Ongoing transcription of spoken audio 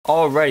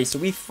Alrighty, so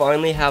we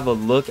finally have a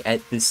look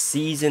at the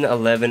Season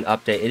 11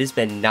 update. It has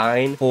been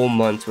 9 whole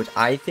months, which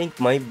I think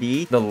might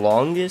be the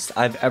longest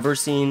I've ever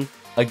seen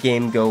a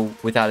game go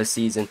without a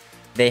season.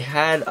 They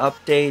had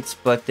updates,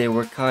 but they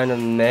were kind of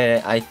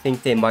meh. I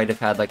think they might have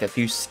had like a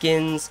few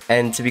skins,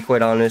 and to be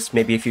quite honest,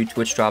 maybe a few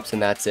Twitch drops,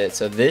 and that's it.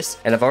 So this,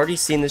 and I've already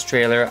seen this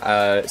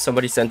trailer.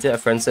 Somebody sent it, a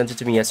friend sent it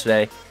to me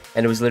yesterday,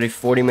 and it was literally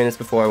 40 minutes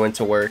before I went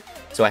to work.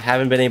 So I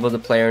haven't been able to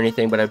play or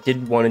anything, but I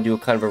did want to do a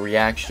kind of a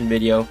reaction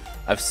video.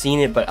 I've seen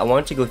it, but I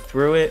wanted to go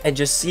through it and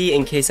just see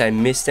in case I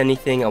missed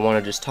anything. I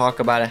want to just talk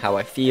about it, how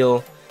I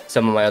feel,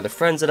 some of my other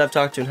friends that I've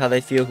talked to and how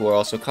they feel, who are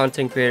also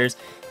content creators,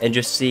 and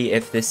just see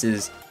if this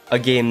is a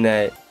game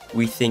that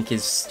we think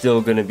is still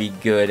going to be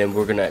good and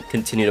we're going to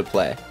continue to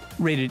play.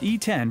 Rated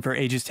E10 for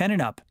ages 10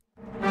 and up.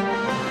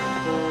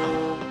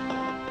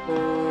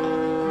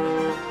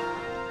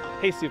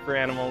 Hey super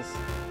animals,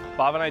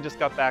 Bob and I just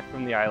got back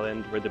from the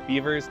island where the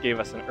beavers gave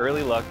us an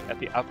early look at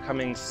the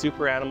upcoming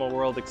Super Animal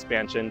World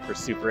expansion for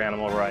Super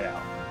Animal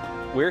Royale.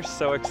 We're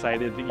so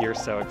excited that you're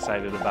so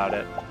excited about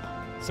it.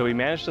 So we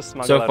managed to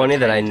smuggle out So funny a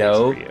that I tiny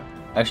know. taste for you.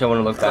 Actually, I want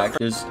to look back.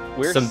 There's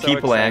some so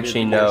people I excited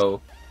actually that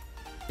know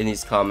in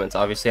these comments.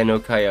 Obviously, I know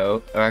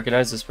Coyote. I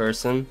recognize this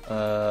person.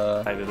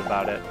 Excited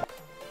about it.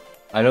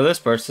 I know this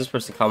person. This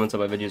person comments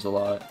on my videos a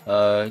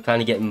lot.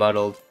 Kind of getting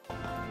muddled.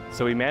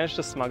 So we managed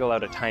to smuggle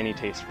out a tiny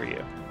taste for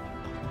you.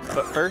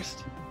 But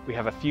first, we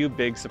have a few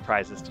big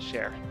surprises to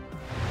share.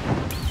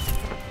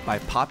 By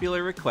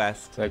popular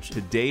request,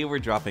 today we're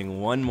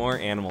dropping one more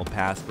animal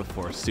pass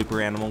before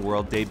Super Animal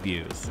World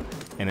debuts,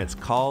 and it's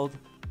called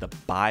the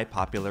By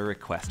Popular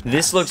Request Pass.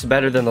 This looks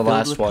better than the Filled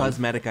last with one.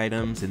 cosmetic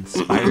items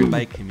inspired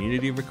by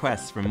community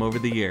requests from over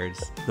the years,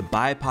 the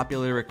By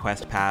Popular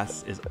Request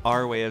Pass is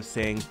our way of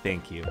saying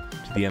thank you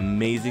to the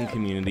amazing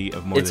community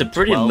of more It's a than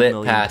pretty 12 lit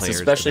million pass, players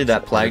especially that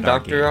have that Plague supported our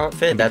Doctor game.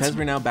 outfit. And That's because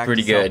we're now back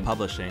pretty to good.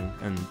 self-publishing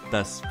and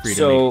thus free to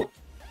So, make.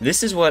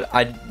 this is what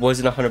I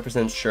wasn't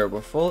 100% sure.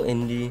 We're full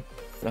indie,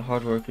 and a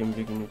hardworking,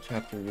 big new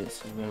chapter of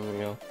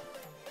it.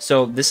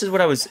 So this is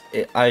what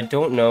I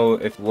don't know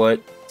if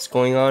what's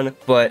going on,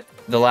 but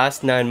the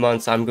last 9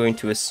 months I'm going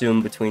to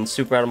assume between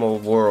Super Animal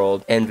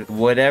World and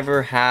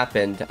whatever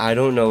happened, I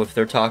don't know if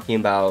they're talking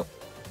about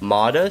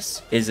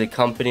Modus is a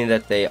company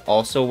that they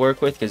also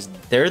work with, because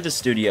they're the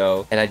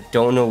studio, and I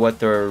don't know what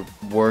their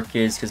work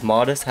is, because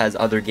Modus has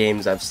other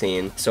games I've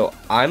seen. So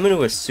I'm going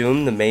to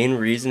assume the main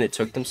reason it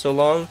took them so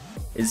long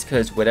is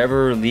because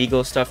whatever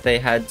legal stuff they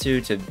had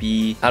to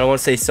be, I don't want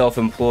to say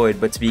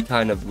self-employed, but to be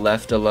kind of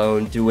left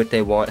alone, do what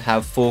they want,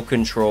 have full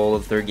control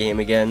of their game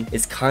again,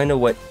 is kind of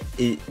what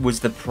it was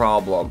the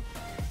problem.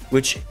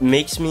 Which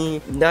makes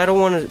me, I don't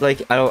want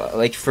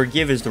to,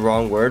 forgive is the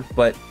wrong word,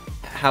 but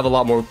have a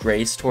lot more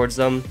grace towards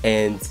them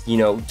and, you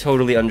know,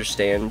 totally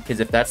understand, because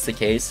if that's the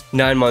case,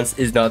 9 months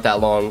is not that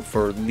long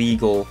for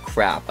legal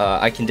crap.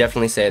 I can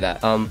definitely say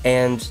that.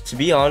 And to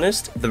be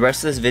honest, the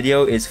rest of this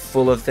video is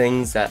full of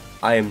things that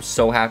I am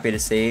so happy to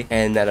see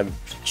and that I'm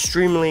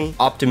extremely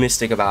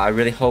optimistic about. I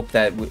really hope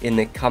that in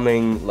the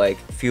coming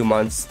few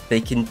months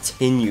they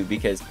continue,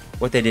 because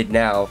what they did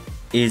now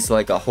is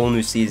like a whole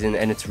new season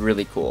and it's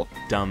really cool.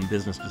 Dumb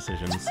business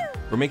decisions.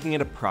 We're making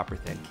it a proper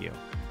thank you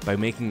by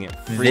making it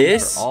free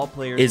for all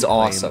players to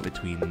play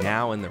between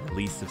now and the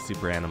release of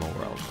Super Animal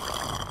World.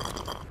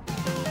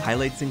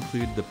 Highlights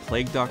include the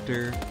Plague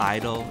Doctor,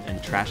 Idol,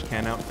 and Trash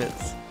Can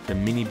outfits, the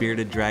Mini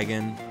Bearded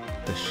Dragon,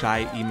 the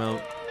Shy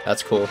Emote,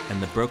 that's cool,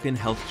 and the Broken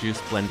Health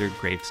Juice Blender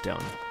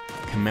Gravestone,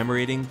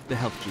 commemorating the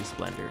Health Juice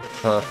Blender,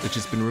 which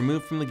has been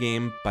removed from the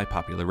game by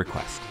popular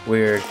request.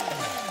 Weird.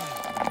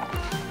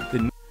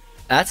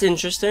 That's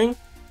interesting,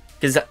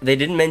 because they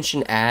didn't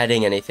mention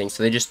adding anything,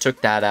 so they just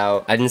took that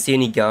out. I didn't see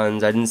any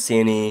guns, I didn't see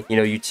any,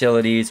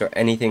 utilities or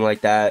anything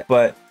like that.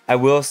 But I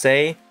will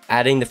say,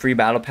 adding the free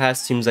battle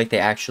pass seems like they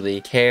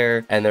actually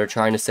care, and they're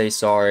trying to say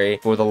sorry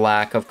for the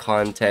lack of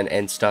content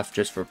and stuff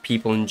just for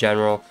people in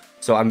general.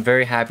 So I'm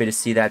very happy to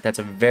see that. That's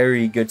a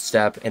very good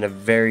step in a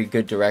very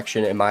good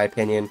direction, in my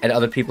opinion. And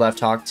other people I've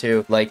talked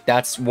to,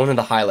 that's one of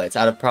the highlights.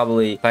 Out of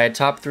probably, if I had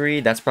top 3,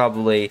 that's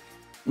probably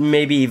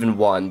maybe even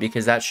 1,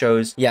 because that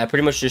shows, it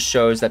pretty much just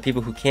shows that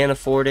people who can't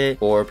afford it,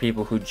 or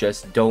people who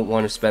just don't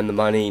want to spend the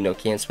money,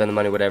 can't spend the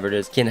money, whatever it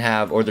is, can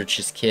have, or they're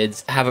just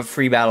kids, have a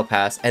free battle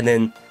pass. And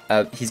then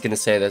he's gonna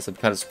say this, I'm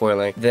kind of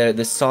spoiling,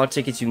 the saw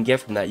tickets you can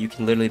get from that, you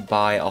can literally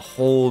buy a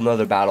whole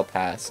nother battle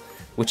pass,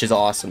 which is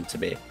awesome to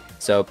me.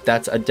 So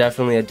that's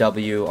definitely a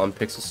W on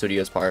Pixel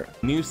Studios' part.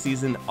 New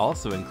season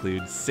also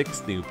includes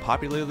 6 new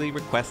popularly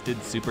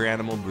requested super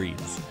animal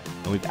breeds,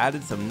 and we've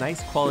added some nice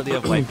quality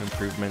of life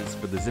improvements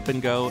for the Zip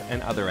and Go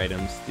and other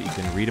items that you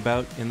can read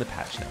about in the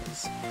patch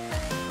notes.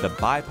 The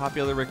By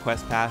Popular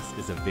Request Pass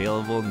is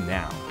available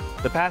now.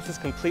 The pass is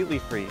completely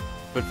free,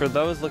 but for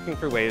those looking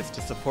for ways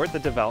to support the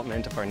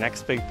development of our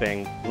next big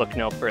thing, look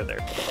no further.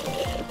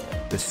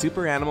 The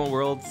Super Animal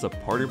World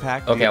Supporter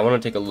Pack. Okay, I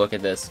want to take a look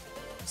at this.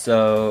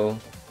 So,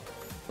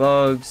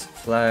 bugs,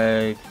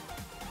 flag,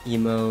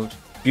 emote,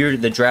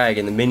 Bearded the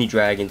dragon, the mini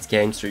dragon's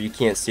gangster. You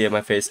can't see it,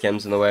 my face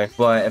cam's in the way.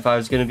 But if I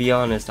was gonna be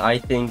honest, I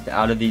think that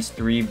out of these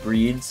 3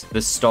 breeds,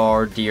 the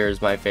star deer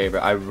is my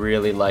favorite. I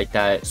really like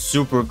that.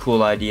 Super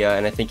cool idea,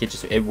 and I think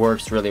it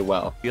works really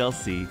well.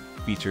 DLC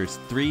features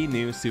 3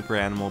 new super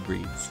animal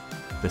breeds: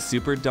 the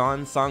Super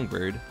Dawn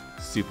Songbird,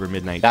 Super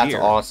Midnight That's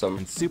Deer, awesome.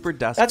 and Super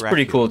Dusk That's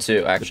pretty Raccoon. cool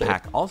too, The actually.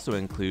 pack also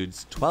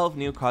includes 12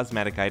 new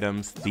cosmetic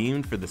items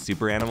themed for the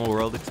Super Animal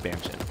World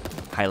expansion.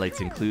 Highlights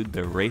include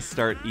the Race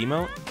Start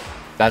emote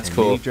That's and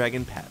cool. Mini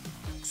Dragon Pet.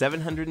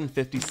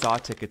 750 SAW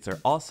tickets are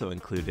also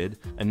included,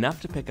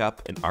 enough to pick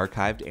up an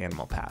archived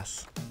Animal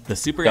Pass. The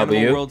Super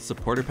Animal World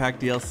Supporter Pack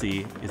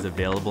DLC is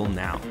available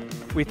now.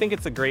 We think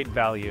it's a great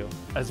value,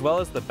 as well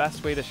as the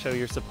best way to show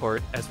your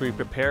support as we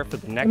prepare for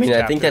the next I mean, I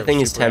chapter think that of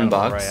thing is Super 10 Animal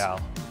bucks, Royale.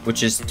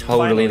 which is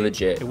totally Finally,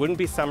 legit. It wouldn't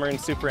be summer in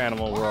Super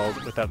Animal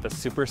World without the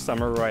Super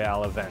Summer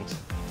Royale event.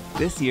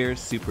 This year's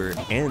Super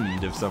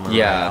End of Summer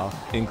Yeah. Royale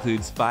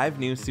includes 5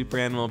 new super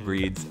animal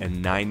breeds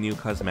and 9 new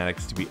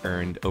cosmetics to be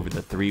earned over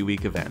the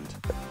 3-week event,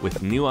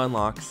 with new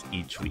unlocks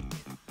each week.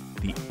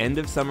 The End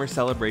of Summer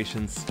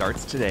celebration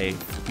starts today,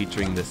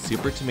 featuring the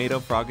Super Tomato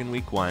Frog in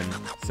week 1,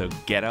 so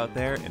get out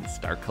there and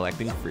start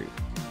collecting fruit.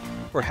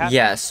 We're happy.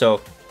 Yeah,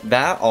 so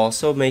that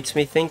also makes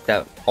me think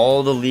that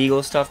all the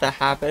legal stuff that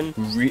happened,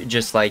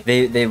 just like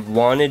they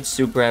wanted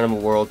Super Animal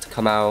World to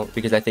come out,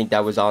 because I think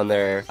that was on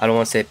their, I don't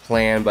want to say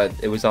plan, but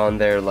it was on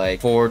their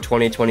like for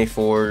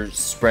 2024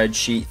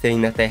 spreadsheet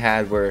thing that they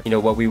had, where, you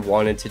know, what we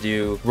wanted to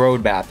do,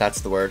 roadmap,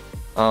 that's the word.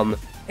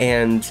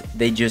 And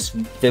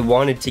they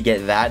wanted to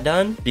get that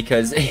done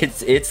because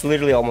it's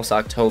literally almost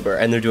October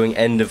and they're doing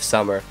end of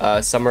summer.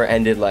 Summer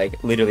ended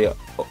like literally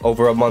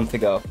over a month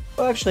ago.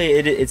 Well, actually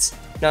it's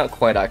not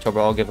quite October,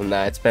 I'll give them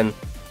that. It's been,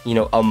 you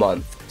know, a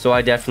month. So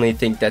I definitely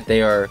think that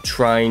they are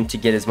trying to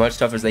get as much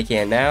stuff as they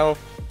can now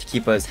to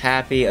keep us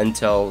happy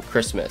until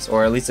Christmas,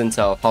 or at least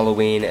until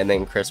Halloween and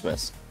then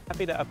Christmas.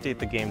 Happy to update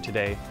the game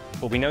today,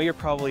 but we know you're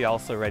probably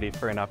also ready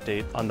for an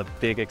update on the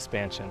big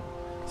expansion.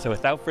 So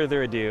without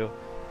further ado,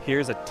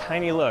 here's a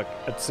tiny look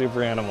at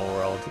Super Animal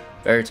World.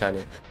 Very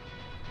tiny.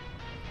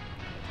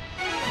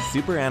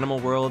 Super Animal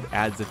World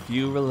adds a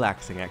few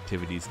relaxing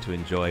activities to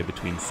enjoy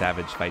between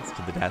savage fights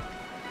to the death.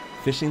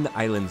 Fishing the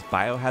island's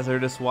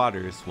biohazardous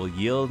waters will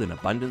yield an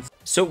abundance.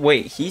 So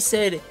wait, he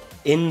said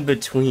in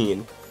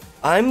between.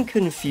 I'm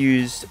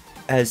confused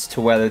as to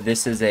whether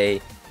this is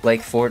a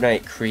like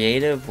Fortnite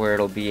creative where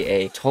it'll be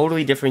a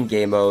totally different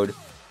game mode.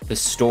 The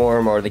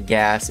storm or the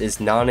gas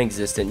is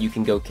non-existent. You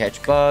can go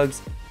catch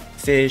bugs,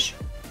 fish,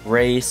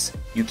 race,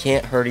 you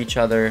can't hurt each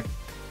other,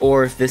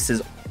 or if this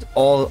is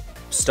all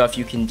stuff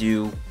you can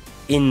do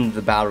in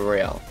the Battle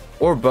Royale,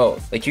 or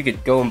both. Like, you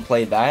could go and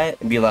play that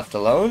and be left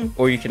alone,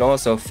 or you can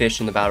also fish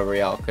in the Battle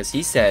Royale, because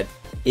he said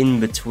in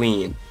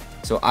between.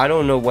 So I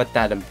don't know what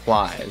that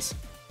implies.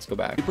 Let's go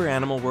back. Super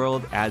Animal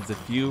World adds a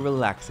few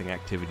relaxing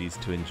activities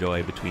to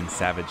enjoy between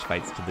savage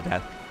fights to the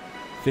death.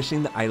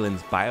 Fishing the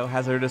island's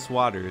biohazardous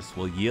waters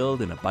will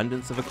yield an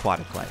abundance of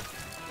aquatic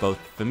life, both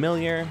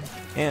familiar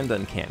and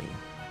uncanny.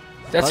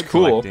 That's Bug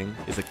cool. collecting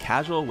is a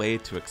casual way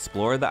to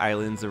explore the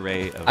island's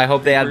array of I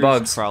hope they add creepers,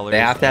 bugs. crawlers, They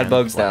have to add and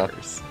bugs now.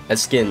 flyers.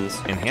 As skins.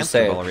 And Just hamster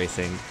saying. ball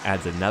racing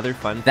adds another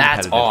fun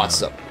That's competitive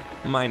awesome.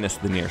 mode, minus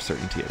the near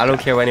certainty of I don't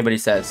death. care what anybody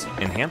says.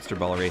 And hamster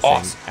ball racing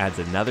Awesome. adds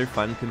another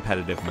fun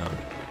competitive mode,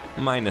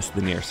 minus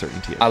the near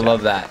certainty of I death.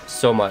 love that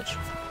so much.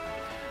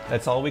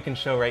 That's all we can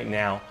show right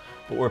now,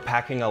 but we're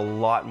packing a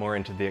lot more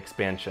into the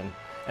expansion,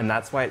 and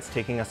that's why it's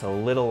taking us a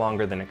little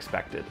longer than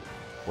expected.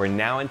 We're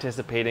now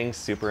anticipating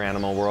Super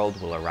Animal World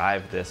will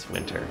arrive this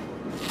winter.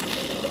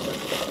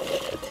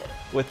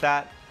 With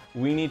that,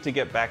 we need to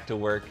get back to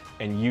work,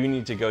 and you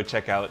need to go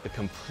check out the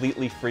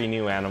completely free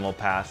new Animal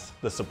Pass,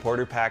 the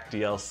Supporter Pack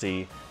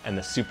DLC, and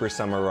the Super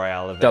Summer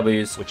Royale event,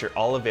 W's. which are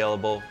all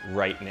available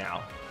right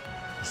now.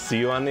 See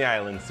you on the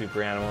island,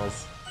 Super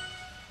Animals.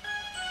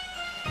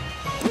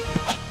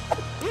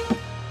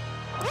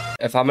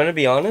 If I'm gonna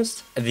be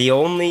honest, the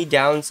only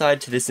downside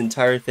to this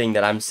entire thing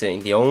that I'm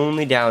seeing, the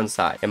only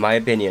downside, in my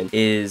opinion,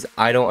 is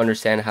I don't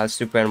understand how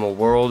Super Animal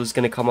World is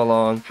gonna come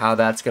along, how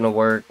that's gonna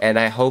work, and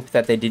I hope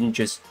that they didn't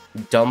just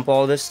dump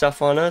all this stuff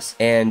on us,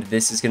 and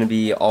this is gonna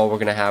be all we're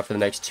gonna have for the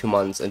next 2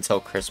 months until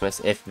Christmas.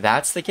 If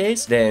that's the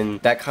case, then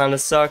that kind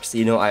of sucks.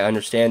 You know, I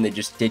understand they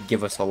just did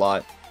give us a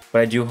lot,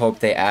 but I do hope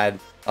they add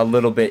a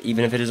little bit,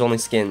 even if it is only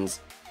skins,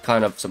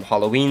 kind of some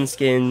Halloween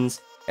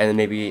skins, and then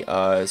maybe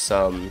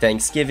some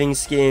Thanksgiving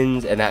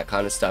skins and that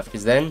kind of stuff,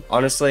 because then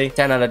honestly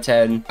 10 out of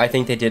 10. I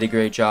think they did a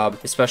great job,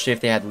 especially if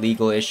they had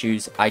legal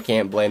issues. I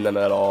can't blame them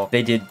at all.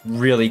 They did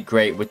really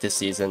great with this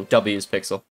season. W's Pixel.